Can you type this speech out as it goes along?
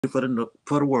for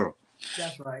the world.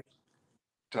 That's right.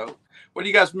 So, what do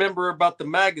you guys remember about the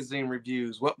magazine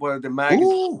reviews? What were the magazine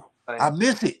Ooh, I things?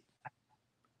 miss it.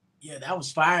 Yeah, that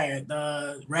was fire.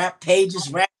 The rap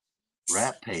pages,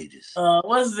 Rap pages.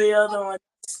 what's the other one?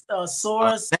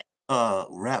 Source,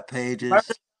 Rap pages,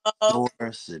 Vertigo,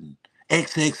 Source, and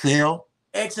XXL.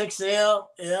 XXL.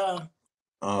 Yeah.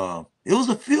 It was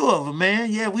a few of them,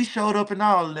 man. Yeah, we showed up in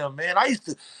all of them, man. I used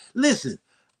to listen.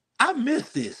 I miss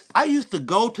this. I used to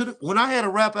go to when I had a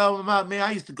rap album out, man.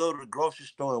 I used to go to the grocery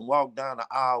store and walk down the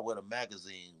aisle where the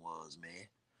magazine was, man.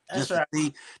 That's Just to right.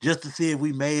 see, just to see if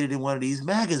we made it in one of these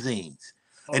magazines.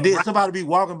 And All then right. somebody be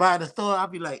walking by the store,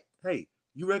 I'd be like, "Hey,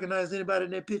 you recognize anybody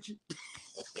in that picture?"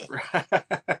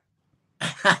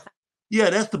 Yeah,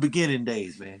 that's the beginning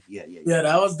days, man. Yeah, yeah, yeah. Yeah,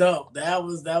 that was dope. That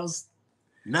was.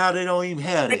 Now they don't even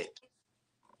have that.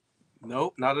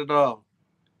 Nope, not at all.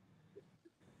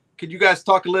 Could you guys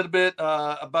talk a little bit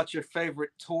about your favorite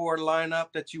tour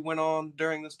lineup that you went on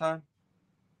during this time?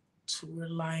 Tour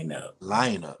lineup.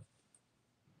 Lineup.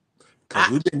 I,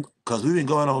 Cause we've been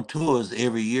going on tours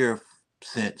every year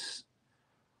since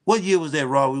what year was that,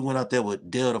 Raw? We went out there with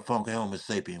Dale the Funky Homo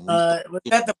Sapien. was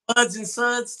that the Buds and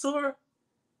Suds tour?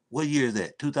 What year is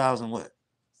that? 2000 what?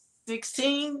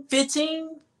 16, 15?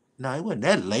 No, it wasn't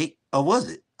that late. Or was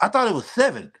it? I thought it was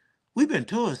 7. We've been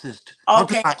touring since. I'm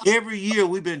talking Okay. about every year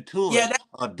we've been touring. Yeah,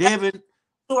 that Devin.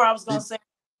 tour I was gonna say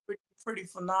pretty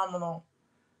phenomenal.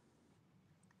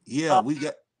 Yeah, Uh, we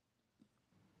got.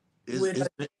 with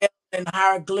It's and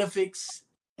hieroglyphics.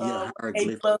 yeah, A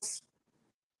hieroglyphics. plus.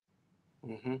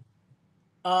 Mm-hmm.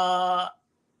 Uh,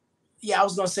 yeah, I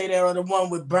was gonna say that or the one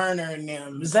with Burner and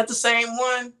them. Is that the same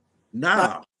one? No,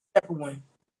 Nah, separate one.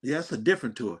 yeah, it's a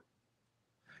different tour.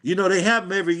 You know, they have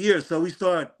them every year, so we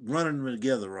start running them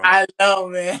together, Raw. I know,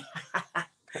 man.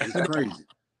 It's crazy.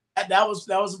 that was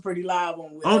a pretty live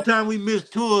one with Only time we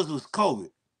missed tours was COVID.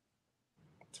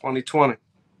 2020.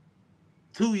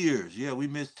 2 years. Yeah, we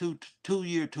missed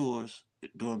two-year tours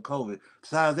during COVID.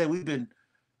 Besides that, we've been,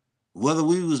 whether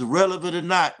we was relevant or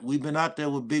not, we've been out there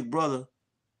with Big Brother,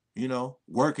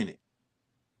 working it.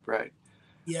 Right.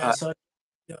 Yeah, so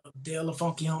Dale the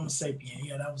Funky Homo Sapien.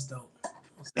 Yeah, that was dope.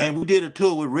 And we did a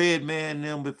tour with Redman and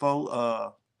them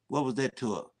before. What was that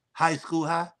tour? High School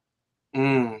High?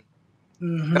 Mm.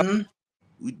 Mm-hmm.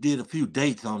 We did a few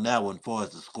dates on that one for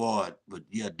as the squad. But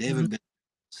yeah, David Mm-hmm. been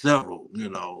several,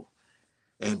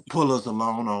 and pull us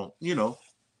along on,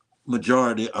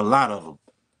 majority, a lot of them.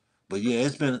 But yeah,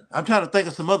 I'm trying to think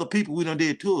of some other people we done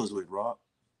did tours with, Rob.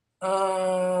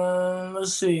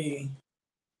 Let's see.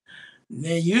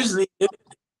 Then usually it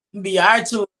be our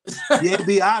tour. Yeah, it'd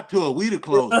be our tour. We the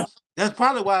closest. That's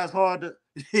probably why it's hard to.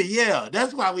 Yeah,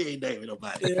 that's why we ain't naming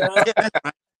nobody. Yeah. Yeah, that's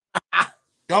right.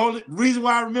 The only reason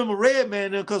why I remember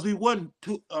Redman because we wasn't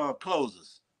two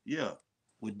closers. Yeah,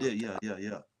 we did. Yeah, yeah,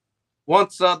 yeah.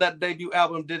 Once that debut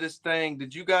album did its thing,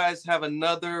 did you guys have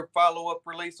another follow-up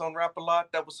release on Rap a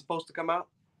Lot that was supposed to come out?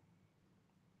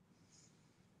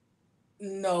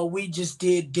 No, we just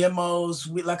did demos.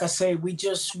 Like I say, we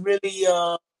just really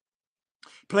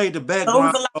played the there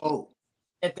background. was a lot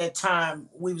at that time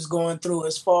we was going through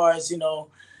as far as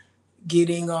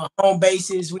getting home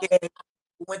bases. We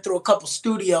went through a couple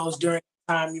studios during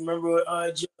the time. You remember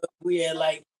we had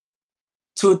like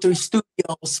 2 or 3 studio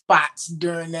spots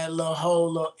during that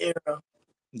whole little era.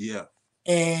 Yeah.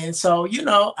 And so,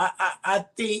 I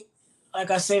think, like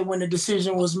I said, when the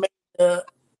decision was made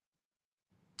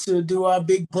to do our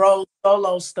big bro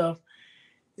solo stuff,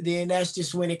 then that's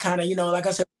just when it kind of, like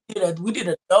I said, we did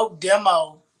a dope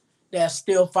demo that's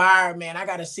still fire, man. I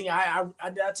gotta see. I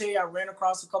tell you, I ran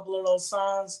across a couple of those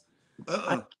songs.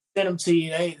 I sent them to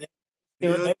you.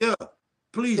 Yeah.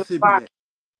 Please send me fire. that.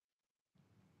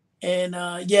 And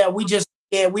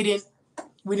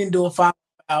we didn't do a follow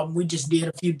album. We just did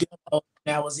a few demos.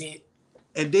 That was it.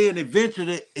 And then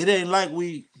eventually, it ain't like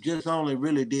we just only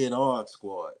really did Art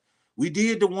Squad. We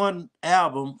did the one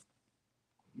album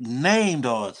named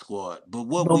Art Squad, but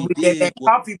what we did did that was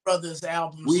Coffee Brothers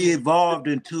album. we evolved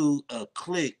into a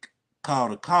clique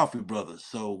called the Coffee Brothers.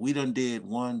 So we done did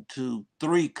 1, 2,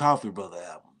 3 Coffee Brother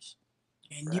albums.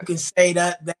 And you can say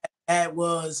that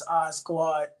was Art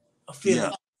Squad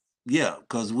affiliate. Yeah,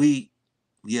 because we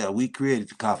created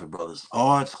the Coffee Brothers.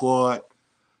 Art Squad,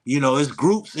 it's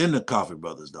groups in the Coffee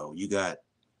Brothers though. You got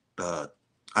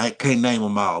I can't name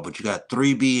them all, but you got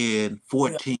 3BN,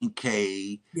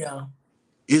 14K. Yeah.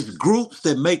 It's groups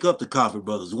that make up the Coffee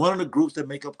Brothers. One of the groups that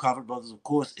make up Coffee Brothers, of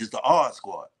course, is the Art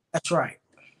Squad. That's right.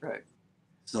 Right.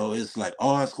 So it's like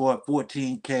Art Squad,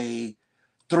 14K,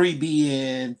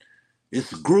 3BN.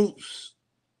 It's groups.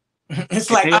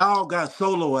 It's like they all got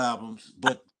solo albums,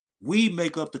 but We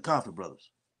make up the Comfort Brothers.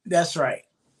 That's right.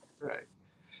 Right.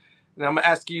 Now I'm gonna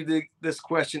ask you this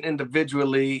question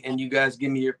individually, and you guys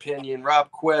give me your opinion.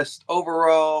 Rob Quest,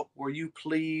 overall, were you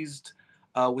pleased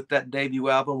with that debut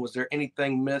album? Was there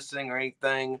anything missing or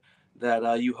anything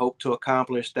that you hoped to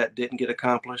accomplish that didn't get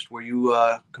accomplished? Were you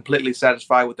completely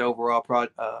satisfied with the overall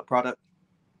product?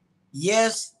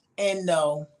 Yes and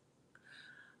no.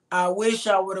 I wish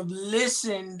I would have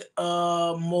listened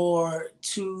more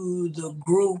to the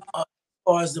group as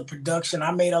far as the production.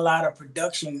 I made a lot of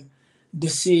production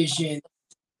decisions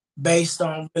based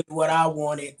on what I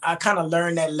wanted. I kind of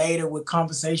learned that later with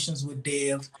conversations with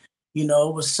Dev. You know,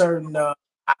 it was certain.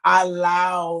 I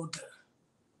allowed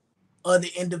other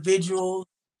individuals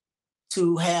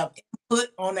to have input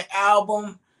on the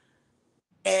album,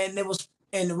 and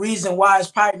the reason why is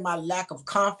probably my lack of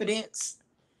confidence.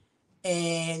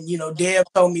 And you know, Dev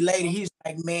told me later, he's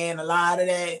like, man, a lot of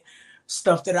that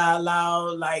stuff that I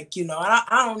allowed, like, you know, and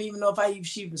I don't even know if I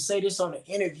should even say this on an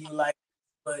interview, like,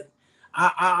 but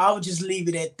I would just leave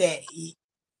it at that.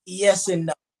 Yes and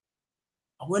no.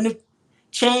 I wouldn't have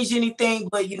changed anything,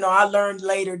 but you know, I learned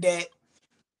later that,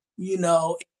 you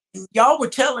know, y'all were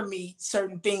telling me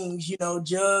certain things, you know,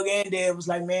 Jug and Dev was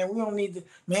like, man, we don't need to,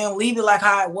 man, leave it like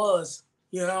how it was,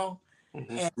 you know.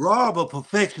 Mm-hmm. And Rob a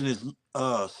perfectionist,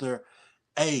 sir.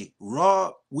 Hey,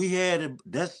 Rob,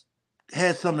 that's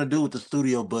had something to do with the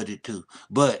studio budget too.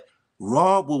 But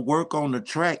Rob will work on the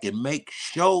track and make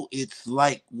sure it's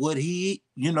like what he,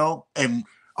 and on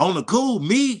the cool,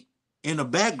 me in the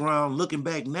background looking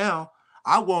back now,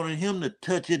 I wanted him to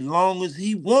touch it long as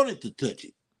he wanted to touch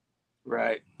it.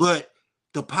 Right. But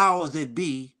the powers that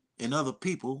be and other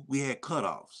people, we had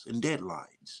cutoffs and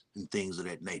deadlines and things of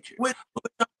that nature. which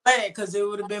I'm glad, because it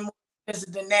would have been more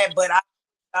expensive than that, but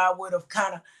I would have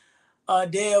kind of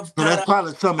Dev So kind that's of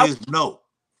probably some of his no.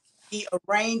 the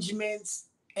arrangements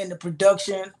and the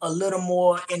production a little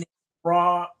more in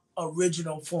raw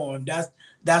original form.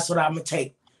 That's what I'm gonna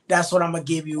take. That's what I'm gonna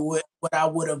give you what I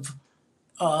would have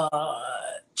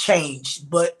changed.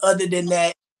 But other than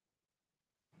that,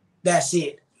 that's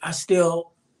it. I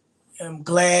still am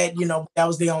glad, you know, that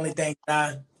was the only thing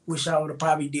that I wish I would have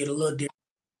probably did a little different.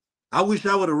 I wish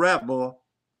I would have rapped, boy.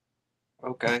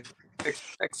 Okay.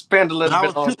 Expand a But little I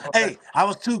bit was too on that. hey, I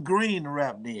was too green to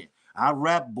rap then. I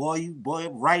rap, boy,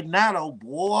 right now though,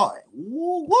 boy.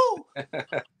 Woo woo.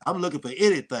 I'm looking for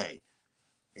anything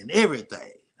and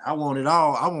everything. I want it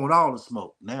all. I want all the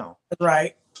smoke now.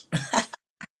 Right.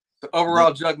 So But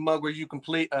overall, Jug Mug, were you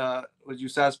complete? Was you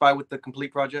satisfied with the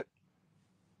complete project?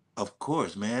 of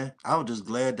course, man, I was just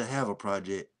glad to have a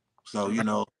project. So,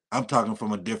 Right. I'm talking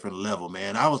from a different level,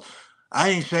 man. I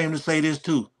ain't ashamed to say this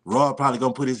too. Roy probably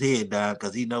gonna put his head down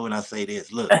because he know when I say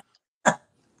this. Look,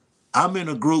 I'm in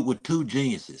a group with two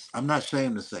geniuses. I'm not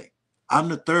ashamed to say. I'm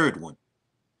the third one.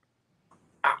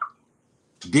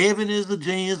 Devin is a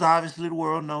genius, obviously the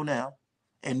world know now.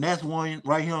 And that's one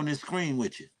right here on this screen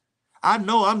with you. I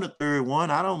know I'm the third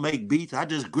one. I don't make beats. I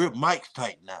just grip mics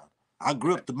tight now. I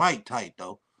grip the mic tight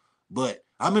though. But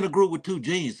I'm in a group with two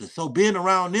geniuses. So being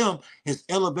around them has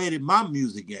elevated my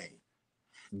music game.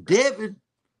 Devin,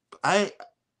 let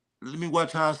me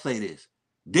watch how I say this.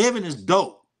 Devin is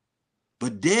dope.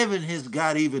 But Devin has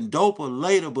got even doper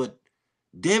later, but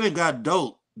Devin got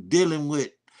dope dealing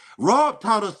with Rob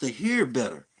taught us to hear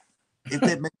better, if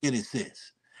that makes any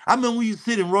sense. I mean, when you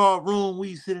sit in Rob room, when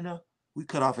you sit in there, we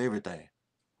cut off everything.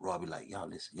 Rob be like, y'all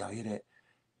listen, y'all hear that?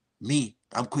 Me,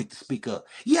 I'm quick to speak up.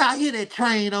 Yeah, I hear that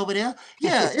train over there.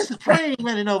 Yeah, it's a train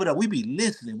running over there. We be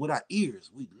listening with our ears.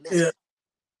 We listen. Yeah.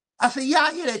 I said, yeah,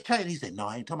 I hear that train. He said, no,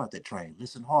 I ain't talking about that train.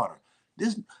 Listen harder.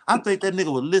 I think that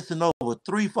nigga would listen over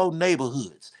 3, 4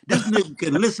 neighborhoods. This nigga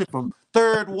can listen from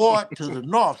Third Ward to the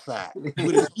North Side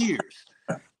with his ears.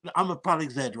 I'm probably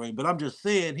exaggerating, but I'm just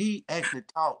saying he actually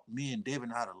taught me and Devin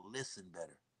how to listen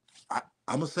better.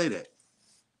 I'm gonna say that.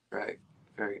 Right.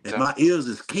 Very And my ears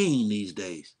is keen these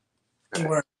days.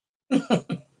 right.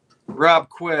 Rob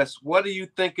Quest, what do you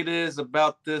think it is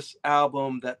about this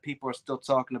album that people are still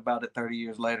talking about it 30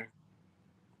 years later?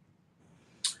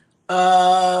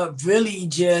 Really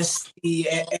just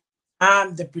at the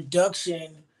time the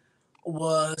production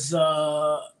was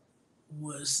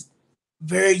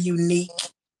very unique.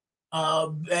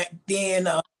 Back then,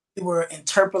 we were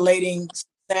interpolating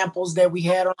samples that we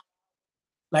had on.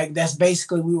 Like that's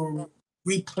basically we were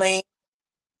replaying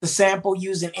the sample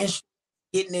using instruments,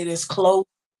 getting it as close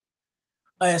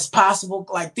as possible.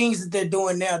 Like things that they're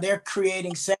doing now, they're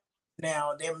creating samples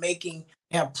now. They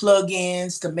have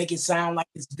plugins to make it sound like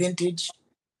it's vintage.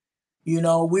 You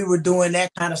know, we were doing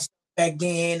that kind of stuff back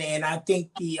then, and I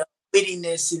think the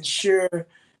wittiness and sure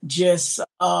just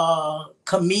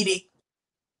comedic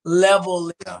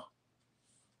level. Yeah.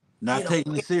 Not You know,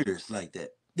 taking it serious like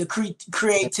that. the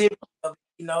creativity of it.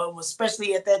 You know, it was,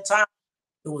 especially at that time,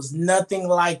 there was nothing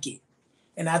like it.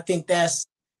 And I think that's,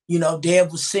 you know,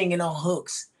 Deb was singing on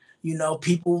hooks. You know,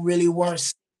 people really weren't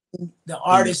singing, the Singing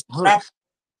artists on rap hooks.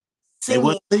 They singing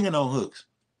wasn't singing on hooks.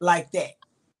 like that.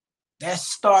 That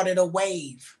started a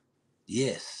wave.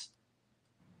 Yes.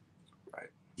 Right.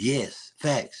 Yes.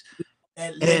 Facts.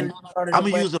 That And literally started a I'm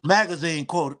gonna wave. use a magazine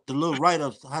quote, the little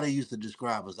write-ups, how they used to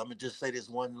describe us. I'm gonna just say this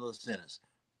one little sentence.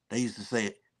 They used to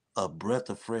say, "A breath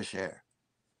of fresh air."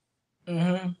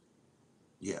 Mm-hmm.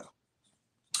 Yeah.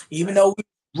 Even though we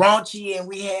were raunchy and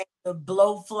we had the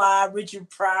blowfly Richard It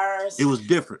Pryor's, was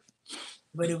different.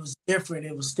 but it was different.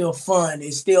 It was still fun.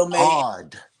 It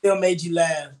Hard. still made you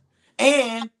laugh.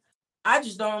 And I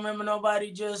just don't remember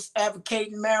nobody just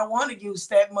advocating marijuana use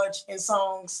that much in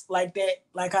songs like that,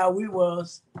 like how we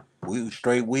was. We was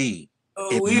straight weed.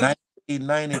 In We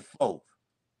 1994.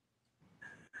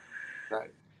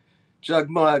 Right. Jug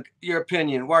Mug, your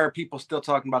opinion. Why are people still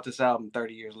talking about this album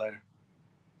 30 years later?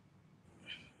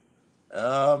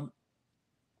 Um,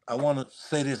 I want to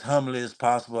say this humbly as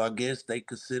possible. I guess they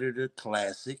consider it a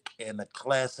classic, and a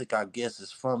classic, I guess,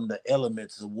 is from the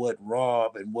elements of what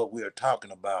Rob and what we are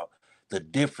talking about. The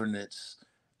difference,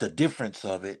 the difference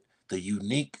of it, the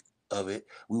unique of it.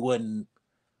 We wasn't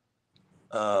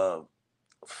uh,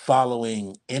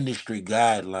 following industry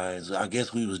guidelines. I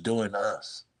guess we was doing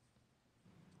us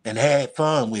and had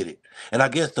fun with it. And I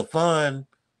guess the fun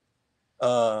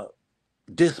uh,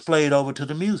 displayed over to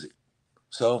the music.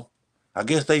 So I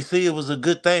guess they see it was a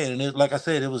good thing, and like I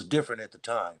said, it was different at the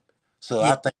time. So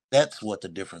yeah, I think that's what the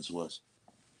difference was.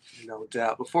 No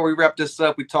doubt. Before we wrap this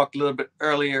up, we talked a little bit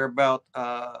earlier about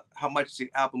how much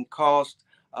the album cost.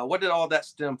 What did all that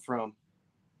stem from?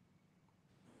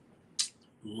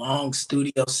 long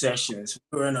studio sessions.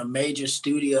 We were in a major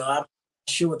studio. I'm not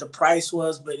sure what the price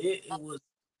was, but it was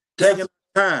Taking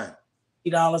time,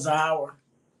 $50 an hour.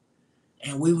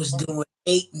 And we was doing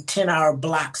 8 and 10 hour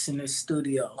blocks in the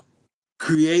studio.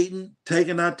 creating,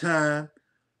 taking our time,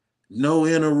 no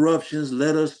interruptions.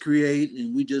 Let us create,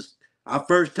 and we just our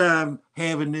first time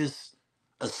having this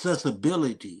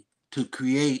accessibility to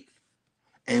create,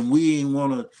 and we didn't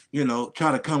want to,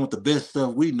 try to come with the best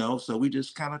stuff we know. So we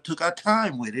just kind of took our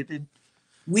time with it, and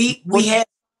We had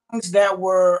songs that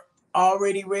were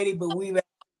already ready, but we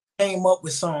came up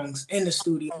with songs in the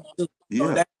studio. So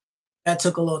yeah, that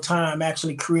took a little time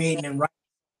actually creating and writing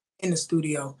in the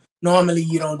studio. Normally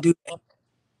you don't do that.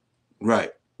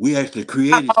 right. We actually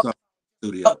created I something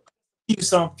in the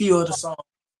studio. few of the songs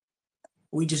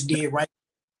we just did right.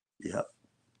 Yeah.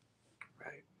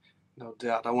 Right. No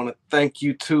doubt. I want to thank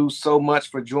you two so much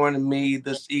for joining me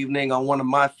this evening on one of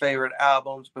my favorite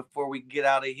albums. Before we get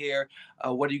out of here,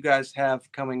 what do you guys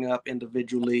have coming up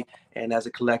individually and as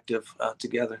a collective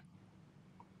together?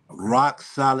 Rock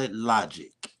Solid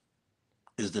Logic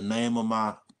is the name of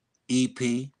my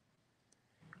EP.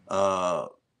 40%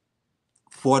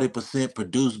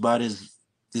 produced by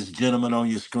this gentleman on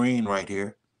your screen right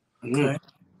here. Okay.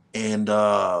 And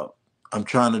I'm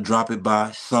trying to drop it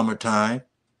by summertime.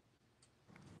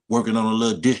 Working on a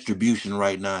little distribution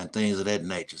right now and things of that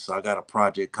nature. So I got a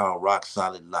project called Rock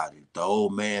Solid Logic. The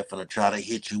old man finna try to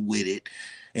hit you with it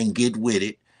and get with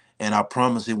it. And I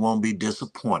promise it won't be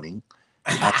disappointing.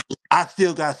 I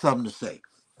still got something to say.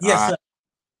 All Yes, right. sir.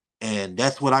 And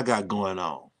that's what I got going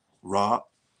on. Rob?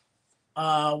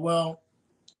 Well,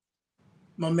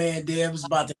 my man Deb's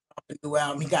about to drop a new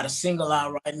album. He got a single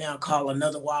out right now called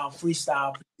Another Wild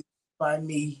Freestyle by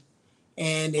me.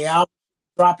 And the album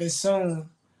dropping soon.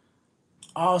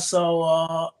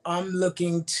 Also, I'm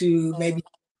looking to maybe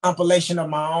a compilation of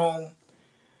my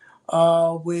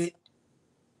own with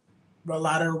a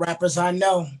lot of the rappers I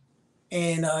know.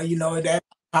 And that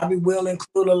probably will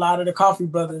include a lot of the Coffee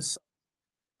Brothers.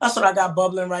 That's what I got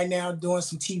bubbling right now, doing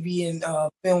some TV and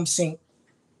film sync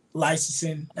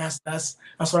licensing. That's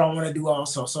what I want to do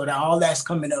also. So that all that's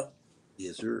coming up.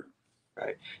 Yes, sir.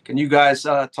 Right. Can you guys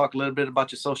talk a little bit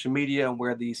about your social media and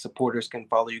where the supporters can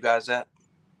follow you guys at?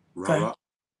 Okay. Rob?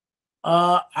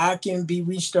 I can be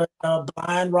reached at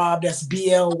Blind Rob. That's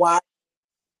BLY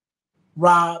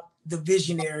Rob the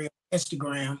Visionary on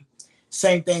Instagram.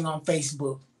 Same thing on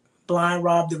Facebook. Blind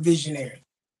Rob the Visionary.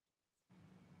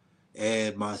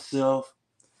 And myself,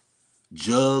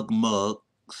 Jug Mug,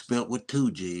 spelt with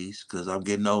 2 G's, because I'm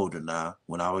getting older now.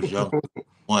 When I was young,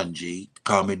 1 G.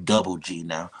 Call me double G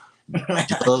now.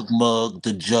 Jug Mug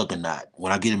the Juggernaut.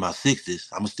 When I get in my 60s,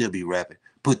 I'm going to still be rapping.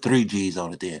 Put 3 G's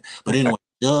on it then. But anyway,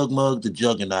 Jug Mug the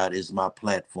Juggernaut is my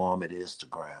platform at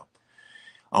Instagram.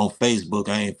 On Facebook,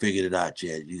 I ain't figured it out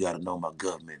yet. You got to know my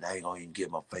government. I ain't gonna even get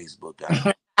my Facebook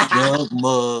out. Jug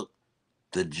Mug,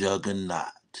 the Juggernaut.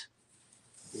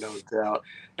 No doubt.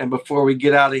 And before we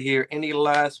get out of here, any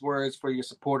last words for your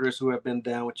supporters who have been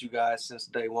down with you guys since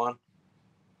day one?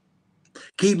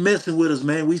 Keep messing with us,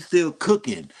 man. We still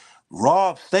cooking.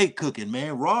 Rob, stay cooking,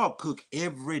 man. Rob cook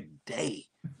every day,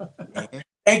 man.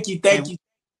 Thank you.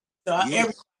 So Yes.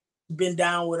 everybody's been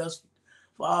down with us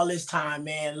for all this time,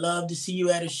 man. Love to see you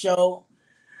at a show.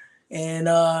 And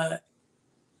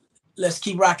let's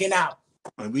keep rocking out.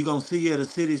 And we gonna see you at a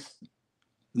city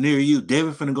near you.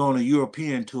 David finna go on a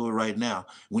European tour right now.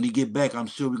 When he get back, I'm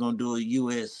sure we're gonna do a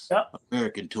U.S.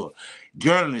 American tour.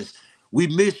 Journalists, we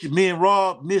missed you. Me and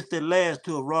Rob missed that last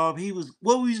tour. Rob,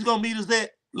 where was gonna meet us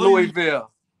at?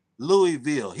 Louisville.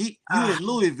 Louisville. You in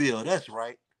Louisville? That's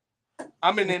right.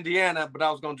 I'm in Indiana, but I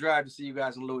was gonna drive to see you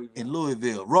guys in Louisville. In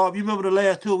Louisville. Rob, you remember the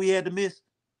last tour we had to miss?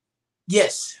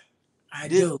 Yes, I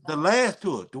do. The last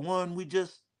tour, the one we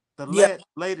just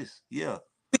latest. Yeah.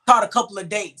 We caught a couple of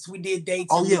dates. We did dates.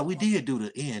 Oh yeah, we did do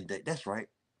the end date. That's right.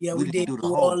 Yeah, we did do the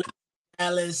whole tour.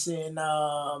 Dallas and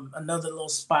another little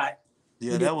spot.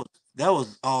 Yeah, that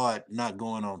was odd not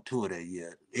going on tour that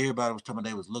year. Everybody was talking about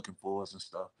they was looking for us and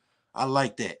stuff. I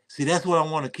like that. See, that's what I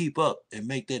want to keep up and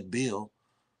make that bill.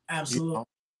 Absolutely. You know?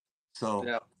 So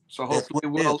yeah. So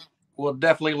hopefully we'll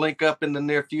definitely link up in the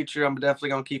near future. I'm definitely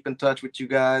gonna keep in touch with you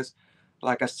guys.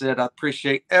 Like I said, I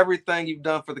appreciate everything you've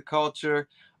done for the culture,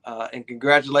 and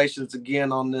congratulations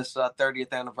again on this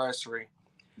 30th anniversary.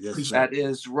 Yes, that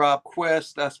is Rob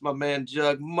Quest. That's my man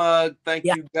Jug Mug. Thank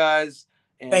you guys,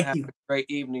 and have a great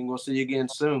evening. We'll see you again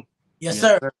soon. Yes,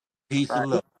 sir. Peace and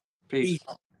love. Peace.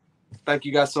 Thank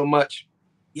you guys so much.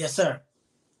 Yes, sir.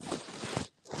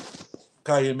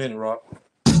 Call you in a minute, Rob.